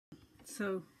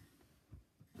So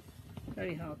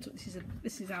very hard to,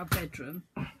 this is our bedroom,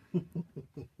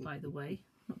 by the way.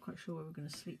 Not quite sure where we're going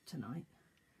to sleep tonight.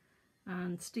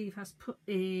 And Steve has put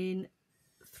in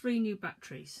 3 new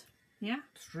batteries. Yeah?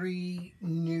 3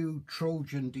 new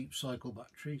Trojan deep cycle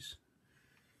batteries.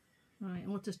 Right,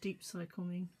 and what does deep cycle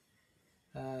mean?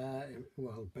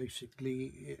 Well,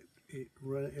 basically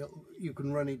you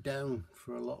can run it down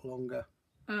for a lot longer.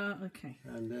 Okay.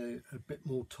 And a bit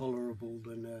more tolerable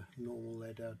than a normal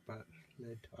lead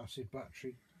acid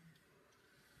battery.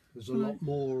 There's a lot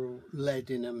more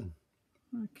lead in them.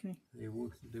 Okay. They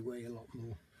weigh a lot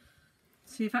more.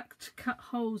 So you've had to cut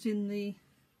holes in the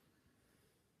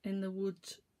wood,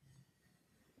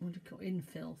 what do you call it,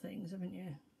 infill things, haven't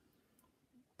you?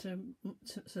 So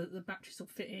that the batteries will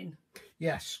fit in.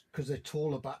 Yes, because they're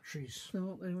taller batteries. So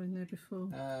what they were in there before.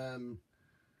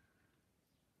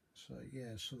 So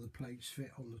yeah, so the plates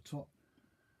fit on the top.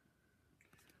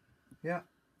 Yeah,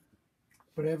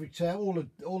 but every time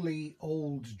all the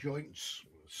old joints,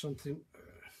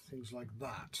 things like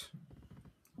that,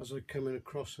 as I'm coming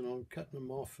across and I'm cutting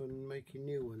them off and making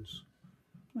new ones.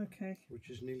 Okay. Which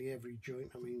is nearly every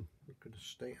joint. I mean, look at the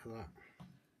state of that.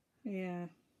 Yeah.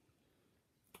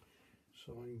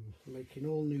 So I'm making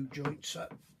all new joints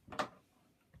up.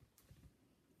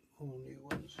 All new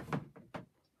ones.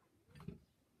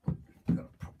 Got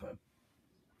a proper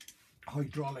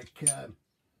hydraulic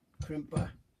crimper.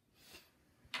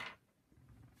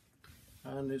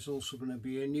 And there's also going to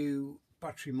be a new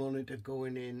battery monitor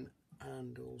going in,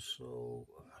 and also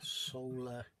a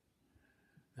solar,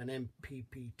 an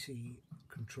MPPT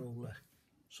controller,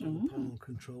 solar panel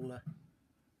controller.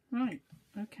 Right,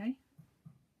 okay.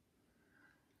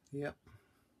 Yep.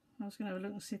 I was going to have a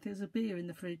look and see if there's a beer in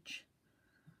the fridge.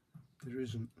 There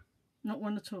isn't. Not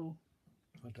one at all?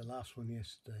 I had the last one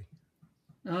yesterday.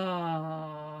 Oh,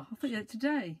 I thought you had it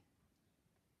today.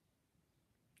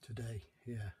 Today,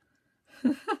 yeah.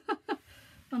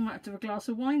 I might have to have a glass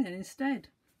of wine then instead.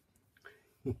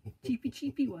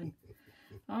 Cheapy one.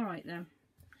 All right then.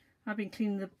 I've been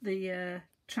cleaning the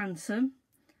transom,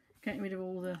 getting rid of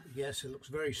all the... Yes, it looks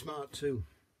very smart too.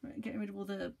 Getting rid of all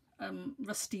the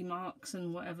rusty marks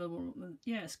and whatever.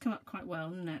 Yeah, it's come up quite well,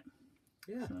 hasn't it?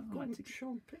 Yeah, so I've got to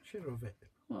show a picture of it.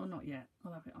 Well, not yet.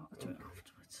 I'll have it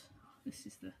afterwards.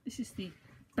 This is the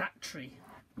battery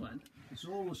one. It's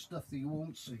all the stuff that you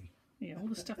won't see. Yeah, all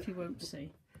the stuff you won't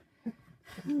see.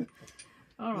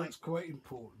 All right. That's quite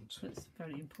important. That's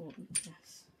very important,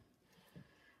 yes.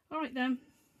 All right then.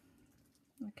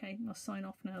 Okay, I'll sign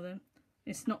off now then.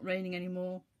 It's not raining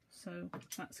anymore, so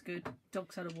that's good.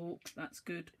 Dog's had a walk, that's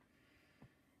good.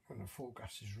 And the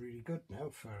forecast is really good now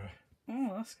for...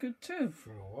 Oh, that's good too.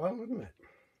 For a while, isn't it?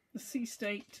 The sea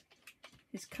state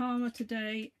is calmer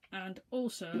today, and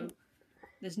also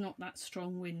there's not that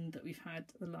strong wind that we've had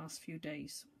the last few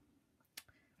days,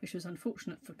 which was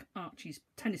unfortunate for Archie's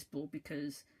tennis ball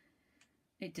because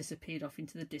it disappeared off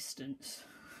into the distance.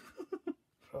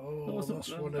 Oh,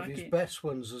 that's one of his best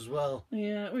ones as well.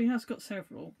 Yeah, well, he has got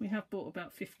several. We have bought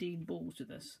about 15 balls with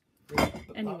us. Yeah,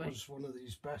 but anyway, that was one of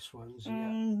his best ones. Oh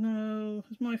no,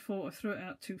 it's my fault. I threw it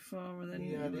out too far, and then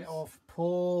he had it off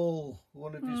Paul.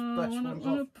 One of his best ones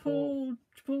off Paul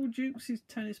Jukes'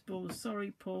 tennis balls.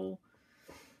 Sorry, Paul.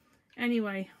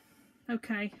 Anyway,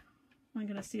 okay, I'm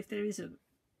going to see if there is a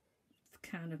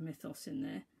can of Mythos in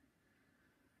there,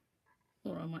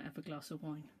 or I might have a glass of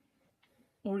wine,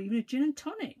 or even a gin and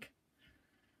tonic.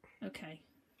 Okay,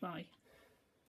 bye.